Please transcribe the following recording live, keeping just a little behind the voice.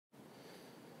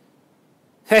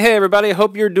Hey everybody, I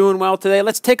hope you're doing well today.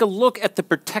 Let's take a look at the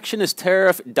protectionist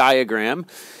tariff diagram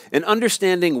and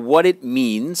understanding what it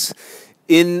means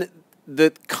in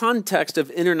the context of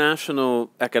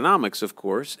international economics, of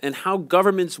course, and how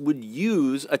governments would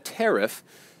use a tariff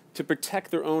to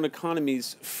protect their own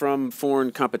economies from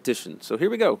foreign competition. So here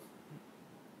we go.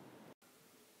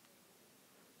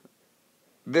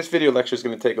 This video lecture is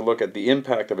going to take a look at the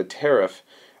impact of a tariff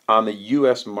on the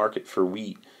U.S. market for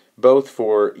wheat, both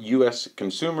for U.S.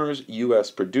 consumers, U.S.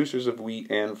 producers of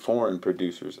wheat, and foreign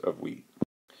producers of wheat.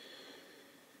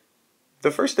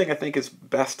 The first thing I think is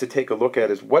best to take a look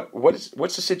at is what's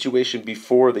the situation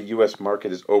before the U.S.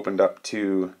 market is opened up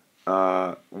to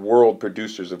world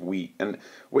producers of wheat. And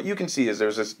what you can see is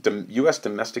there's this U.S.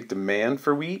 domestic demand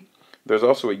for wheat. There's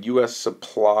also a U.S.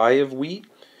 supply of wheat.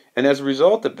 And as a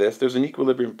result of this, there's an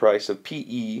equilibrium price of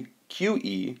PE,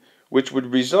 QE, which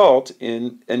would result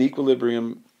in an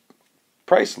equilibrium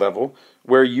price level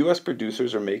where U.S.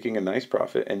 producers are making a nice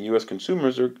profit and U.S.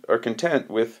 consumers are content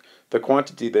with the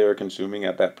quantity they are consuming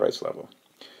at that price level.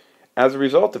 As a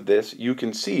result of this, you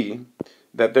can see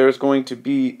that there's going to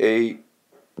be a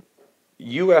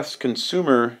U.S.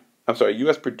 producer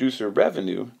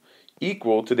revenue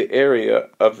equal to the area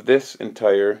of this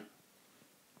entire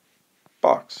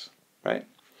box, right?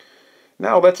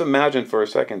 Now let's imagine for a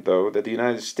second, though, that the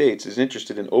United States is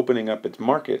interested in opening up its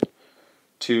market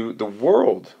to the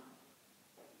world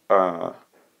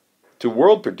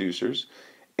producers,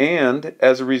 and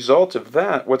as a result of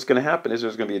that, what's going to happen is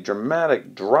there's going to be a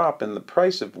dramatic drop in the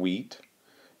price of wheat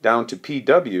down to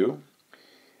PW,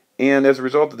 and as a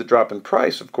result of the drop in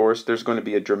price, of course, there's going to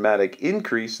be a dramatic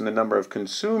increase in the number of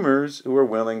consumers who are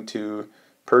willing to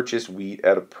purchase wheat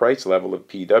at a price level of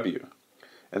PW.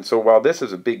 And so while this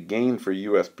is a big gain for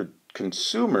U.S.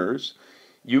 consumers,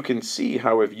 you can see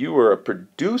how if you are a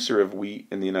producer of wheat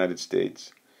in the United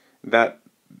States, that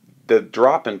the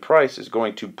drop in price is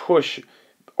going to push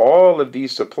all of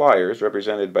these suppliers,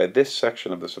 represented by this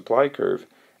section of the supply curve,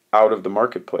 out of the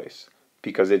marketplace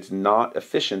because it's not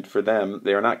efficient for them.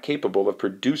 They are not capable of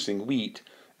producing wheat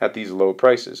at these low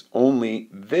prices. Only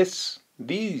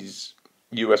these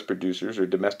U.S. producers or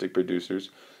domestic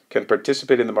producers can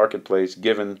participate in the marketplace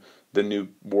given the new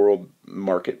world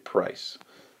market price.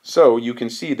 So you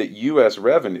can see that U.S.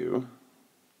 revenue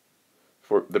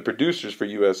for the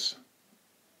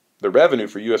revenue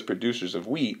for U.S. producers of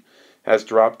wheat has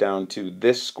dropped down to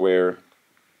this square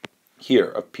here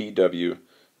of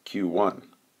PWQ1.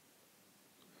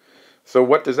 So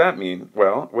what does that mean?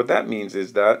 Well, what that means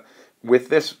is that with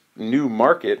this new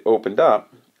market opened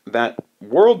up, that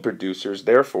world producers,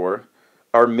 therefore,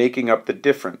 are making up the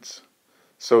difference.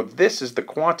 So this is the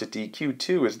quantity,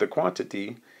 Q2 is the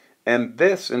quantity, and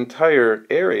this entire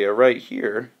area right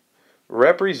here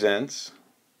represents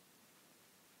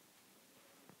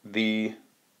the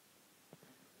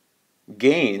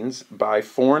gains by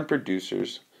foreign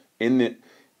producers in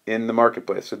the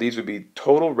marketplace. So these would be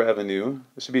total revenue.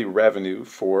 This would be revenue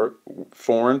for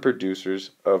foreign producers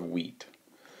of wheat.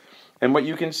 And what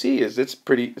you can see is it's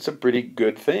a pretty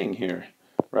good thing here,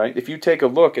 right? If you take a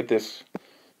look at this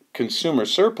consumer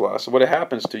surplus, what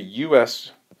happens to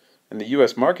U.S. and the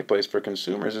U.S. marketplace for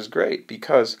consumers is great,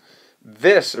 because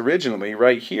this originally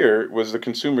right here was the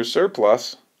consumer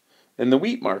surplus in the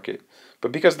wheat market.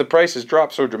 But because the prices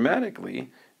dropped so dramatically,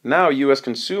 now the U.S.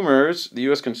 consumer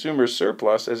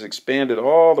surplus has expanded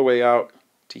all the way out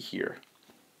to here.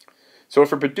 So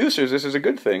for producers, this is a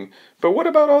good thing. But what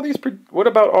about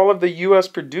all of the U.S.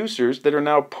 producers that are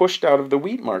now pushed out of the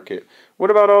wheat market?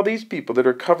 What about all these people that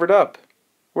are covered up?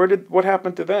 What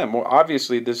happened to them? Well,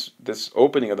 obviously this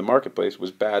opening of the marketplace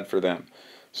was bad for them.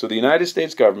 So the United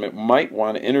States government might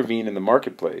want to intervene in the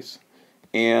marketplace,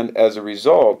 and as a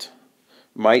result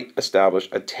might establish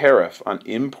a tariff on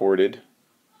imported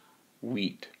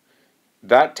wheat.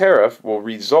 That tariff will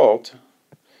result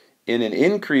in an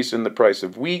increase in the price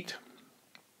of wheat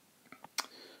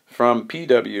from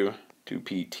PW to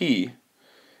PT,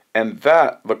 and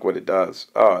that, look what it does.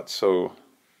 Oh,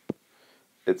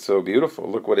 it's so beautiful.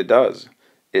 Look what it does.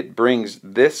 It brings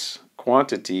this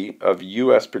quantity of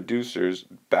U.S. producers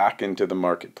back into the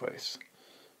marketplace,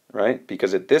 right?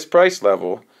 Because at this price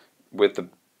level, with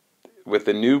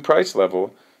the new price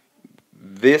level,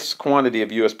 this quantity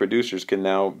of U.S. producers can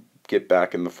now get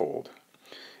back in the fold.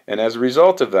 And as a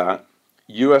result of that,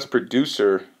 U.S.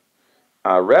 producer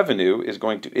revenue is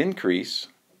going to increase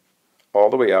all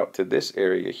the way out to this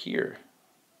area here.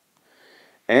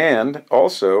 And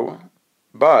also,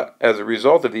 but as a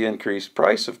result of the increased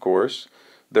price, of course,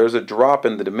 there's a drop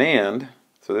in the demand.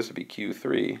 So this would be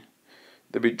Q3.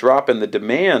 There'd be a drop in the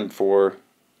demand for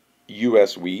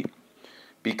U.S. wheat,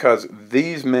 because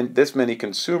this many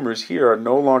consumers here are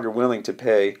no longer willing to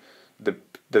pay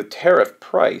the tariff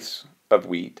price of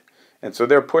wheat, and so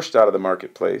they're pushed out of the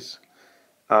marketplace.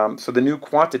 So the new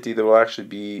quantity that will actually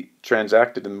be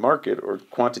transacted in the market, or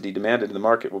quantity demanded in the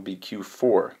market, will be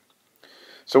Q4.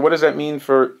 So what does that mean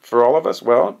for all of us?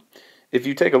 Well, if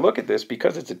you take a look at this,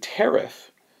 because it's a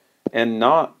tariff and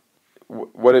not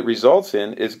what it results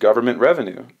in is government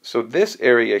revenue. So this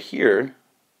area here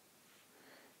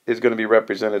is going to be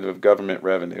representative of government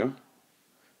revenue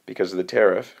because of the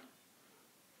tariff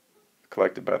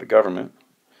collected by the government.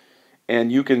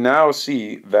 And you can now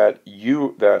see that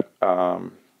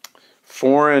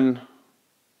foreign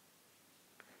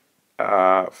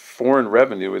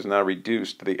revenue is now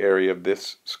reduced to the area of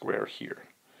this square here.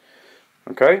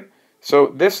 Okay, so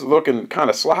this is looking kind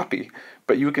of sloppy,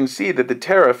 but you can see that the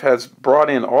tariff has brought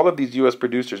in all of these U.S.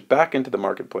 producers back into the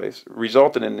marketplace,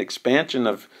 resulted in an expansion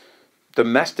of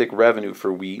domestic revenue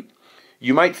for wheat.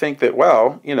 You might think that,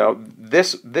 well, you know,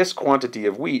 this quantity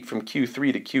of wheat from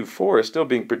Q3 to Q4 is still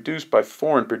being produced by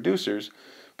foreign producers,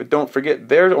 but don't forget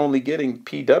they're only getting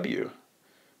PW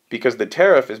because the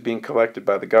tariff is being collected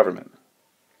by the government.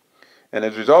 And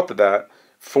as a result of that,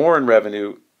 foreign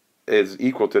revenue is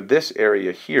equal to this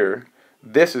area here.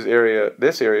 This area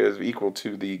is equal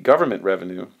to the government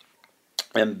revenue,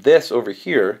 and this over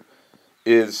here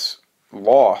is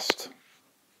lost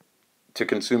to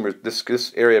consumers.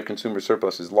 This area of consumer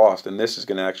surplus is lost, and this is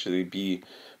going to actually be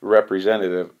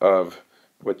representative of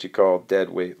what you call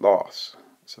deadweight loss.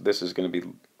 So this is going to be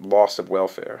loss of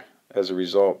welfare as a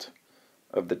result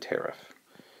of the tariff.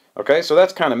 Okay, so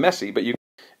that's kind of messy, but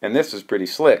and this is pretty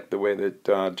slick, the way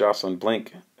that Jocelyn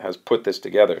Blink has put this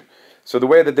together. So the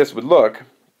way that this would look,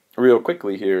 real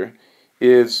quickly here,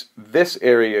 is this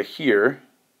area here.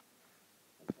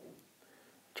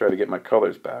 Try to get my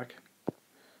colors back.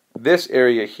 This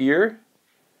area here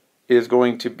is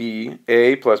going to be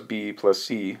A plus B plus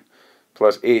C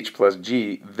plus H plus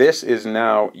G. This is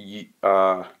now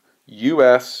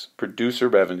U.S. producer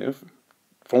revenue,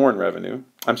 foreign revenue,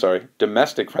 I'm sorry,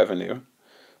 domestic revenue,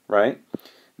 right?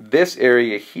 This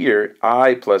area here,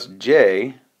 I plus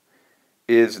J,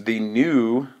 is the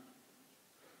new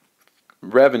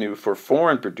revenue for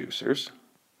foreign producers.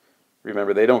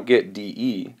 Remember, they don't get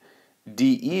DE.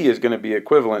 DE is going to be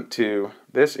equivalent to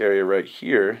this area right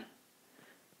here,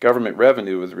 government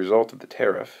revenue as a result of the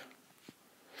tariff.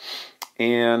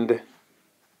 And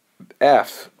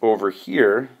F over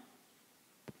here,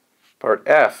 part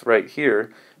F right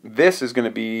here, this is going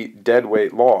to be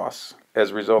deadweight loss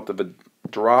as a result of a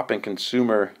drop in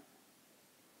consumer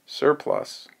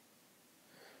surplus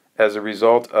as a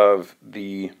result of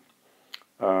the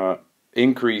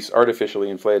increase, artificially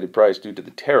inflated price due to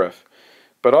the tariff.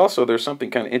 But also there's something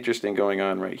kind of interesting going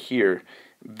on right here.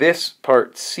 This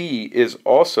part C is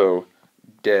also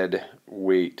dead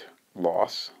weight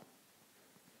loss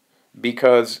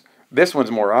because this one's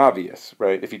more obvious,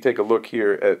 right? If you take a look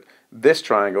here at this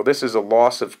triangle, this is a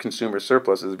loss of consumer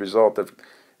surplus as a result of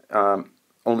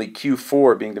only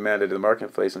Q4 being demanded in the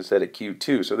marketplace instead of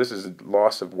Q2. So this is a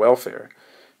loss of welfare.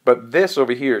 But this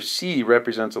over here, C,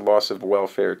 represents a loss of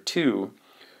welfare too,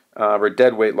 or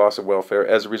deadweight loss of welfare,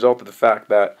 as a result of the fact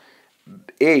that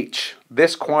H,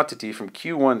 this quantity from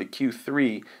Q1 to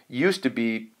Q3, used to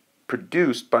be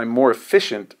produced by more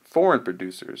efficient foreign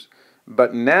producers.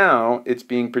 But now it's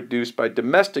being produced by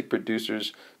domestic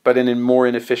producers, but in a more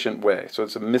inefficient way. So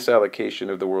it's a misallocation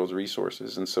of the world's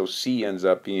resources. And so C ends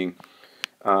up being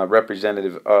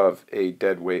representative of a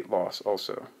deadweight loss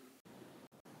also.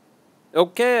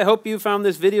 Okay, I hope you found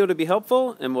this video to be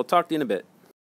helpful, and we'll talk to you in a bit.